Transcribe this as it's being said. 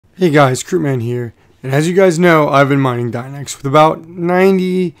Hey guys, Crewman here, and as you guys know, I've been mining Dynex with about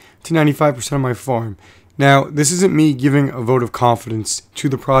 90 to 95% of my farm. Now, this isn't me giving a vote of confidence to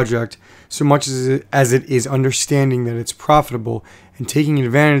the project so much as it is understanding that it's profitable and taking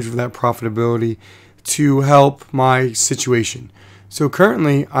advantage of that profitability to help my situation. So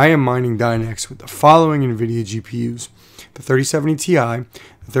currently, I am mining Dynex with the following NVIDIA GPUs: the 3070 Ti, the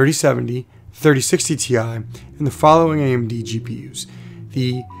 3070, the 3060 Ti, and the following AMD GPUs: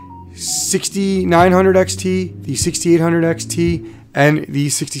 the 6900 XT, the 6800 XT, and the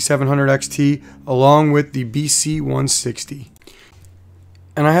 6700 XT, along with the BC160.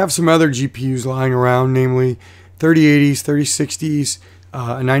 And I have some other GPUs lying around, namely 3080s, 3060s,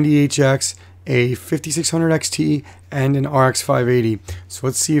 a 90HX, a 5600 XT, and an RX 580. So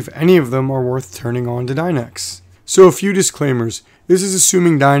let's see if any of them are worth turning on to Dynex. So a few disclaimers. This is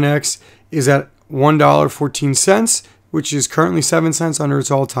assuming Dynex is at $1.14, which is currently 7 cents under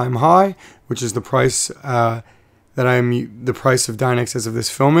its all-time high, which is the price the price of Dynex as of this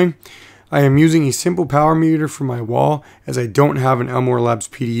filming. I am using a simple power meter for my wall, as I don't have an Elmore Labs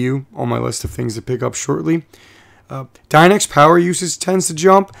PDU on my list of things to pick up shortly. Dynex power usage tends to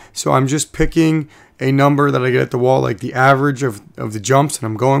jump, so I'm just picking a number that I get at the wall, like the average of the jumps, and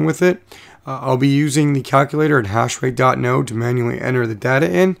I'm going with it. I'll be using the calculator at hashrate.node to manually enter the data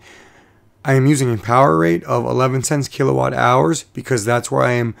in. I am using a power rate of 11 cents kilowatt hours because that's where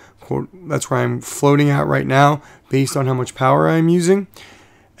I am floating at right now based on how much power I am using.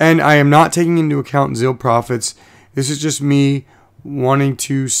 And I am not taking into account ZIL profits. This is just me wanting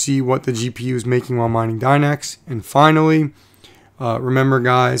to see what the GPU is making while mining Dynex. And finally, remember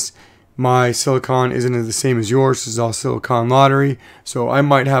guys, my silicon isn't the same as yours. This is all silicon lottery. So I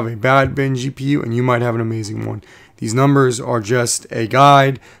might have a bad bin GPU and you might have an amazing one. These numbers are just a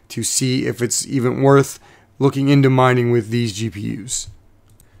guide to see if it's even worth looking into mining with these GPUs.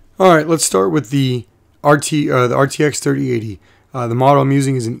 Alright, let's start with the RTX 3080. The model I'm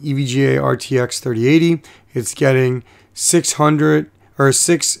using is an EVGA RTX 3080. It's getting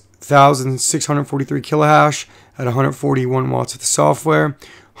 6,643 kilohash at 141 watts of the software,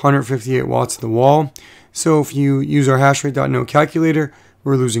 158 watts of the wall. So if you use our hashrate.node calculator,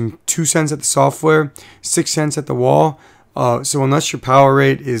 we're losing 2 cents at the software, 6 cents at the wall. So unless your power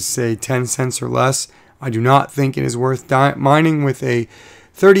rate is, say, 10 cents or less, I do not think it is worth mining with a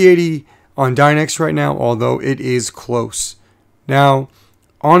 3080 on Dynex right now, although it is close. Now,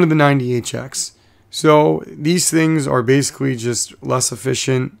 on to the 90HX. So these things are basically just less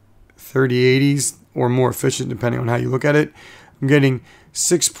efficient 3080s, or more efficient depending on how you look at it. I'm getting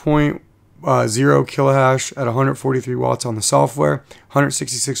 6.0 kilohash at 143 watts on the software,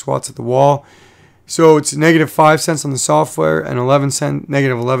 166 watts at the wall. So it's negative 5 cents on the software and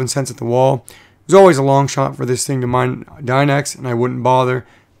negative 11 cents at the wall. It was always a long shot for this thing to mine Dynex, and I wouldn't bother.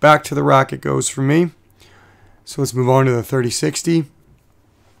 Back to the rack it goes for me. So let's move on to the 3060.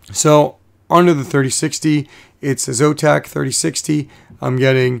 So under the 3060, it's a Zotac 3060. I'm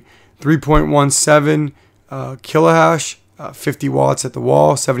getting 3.17 kilohash, 50 watts at the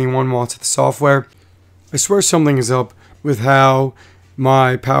wall, 71 watts at the software. I swear something is up with how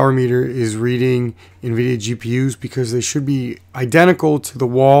my power meter is reading NVIDIA GPUs, because they should be identical to the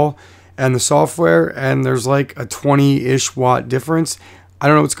wall and the software, and there's like a 20-ish watt difference. I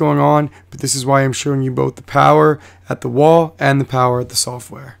don't know what's going on, but this is why I'm showing you both the power at the wall and the power at the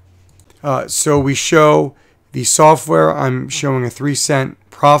software. So we show the software, I'm showing a 3 cent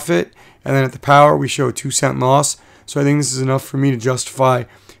profit, and then at the power we show a 2 cent loss. So I think this is enough for me to justify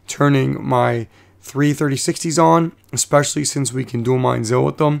turning my 3060s on, especially since we can dual mine ZIL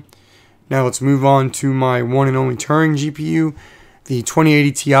with them. Now let's move on to my one and only Turing GPU, the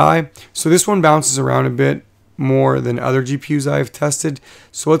 2080 Ti. So this one bounces around a bit more than other GPUs I have tested.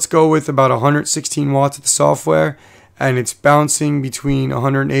 So let's go with about 116 watts of the software, and it's bouncing between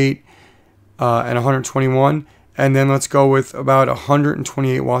 108 and 121. And then let's go with about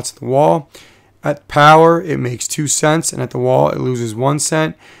 128 watts at the wall. At power, it makes 2 cents, and at the wall, it loses 1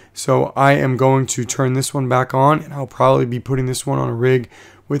 cent. So I am going to turn this one back on, and I'll probably be putting this one on a rig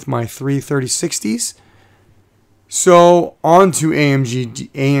with my 3060s. So on to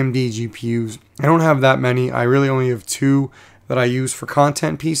AMD GPUs. I don't have that many. I really only have 2 that I use for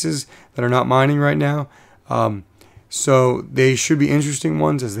content pieces that are not mining right now. So they should be interesting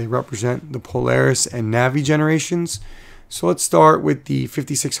ones, as they represent the Polaris and Navi generations. So let's start with the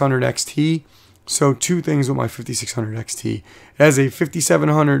 5600 XT. So 2 things with my 5600 XT. It has a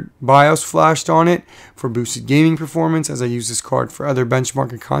 5700 BIOS flashed on it for boosted gaming performance, as I use this card for other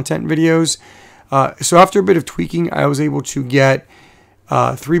benchmarking content videos. So after a bit of tweaking, I was able to get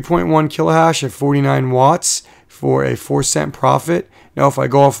 3.1 kilohash at 49 watts for a 4 cent profit. Now if I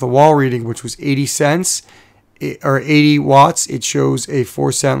go off the wall reading, which was 80 cents or 80 watts, it shows a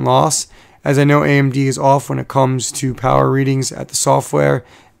 4-cent loss. As I know, AMD is off when it comes to power readings at the software.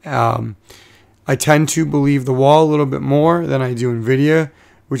 I tend to believe the wall a little bit more than I do NVIDIA,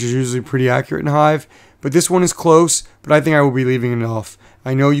 which is usually pretty accurate in Hive. But this one is close, but I think I will be leaving it off.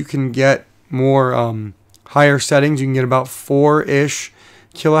 I know you can get more higher settings. You can get about 4-ish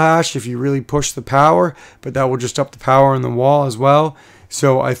kilohash if you really push the power, but that will just up the power on the wall as well.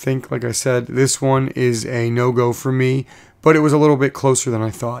 So I think, like I said, this one is a no-go for me, but it was a little bit closer than I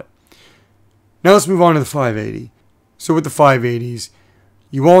thought. Now let's move on to the 580. So with the 580s,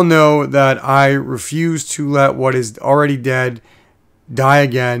 you all know that I refuse to let what is already dead die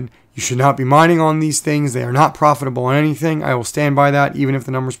again. You should not be mining on these things. They are not profitable on anything. I will stand by that even if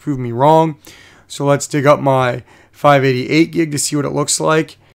the numbers prove me wrong. So let's dig up my 588 gig to see what it looks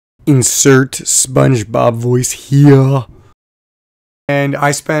like. Insert SpongeBob voice here. And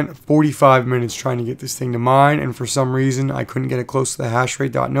I spent 45 minutes trying to get this thing to mine, and for some reason I couldn't get it close to the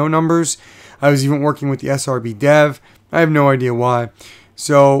hashrate.no numbers. I was even working with the SRB dev. I have no idea why.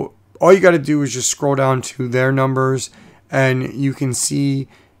 So all you got to do is just scroll down to their numbers, and you can see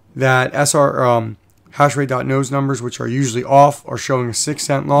that hashrate.no's numbers, which are usually off, are showing a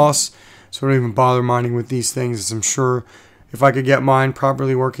 6-cent loss. So don't even bother mining with these things, as I'm sure if I could get mine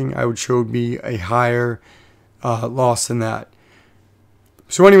properly working, I would show me a higher loss than that.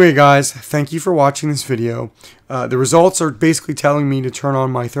 So anyway, guys, thank you for watching this video. The results are basically telling me to turn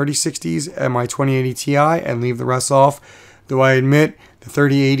on my 3060s and my 2080 Ti and leave the rest off. Though I admit the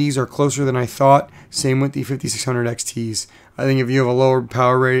 3080s are closer than I thought. Same with the 5600 XTs. I think if you have a lower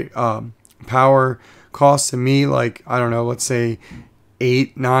power cost than me, like, I don't know, let's say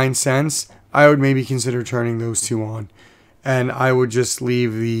 8-9 cents, I would maybe consider turning those two on. And I would just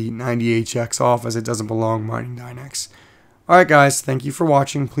leave the 90HX off, as it doesn't belong mining Dynex. Alright guys, thank you for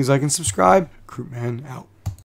watching. Please like and subscribe. Croupman out.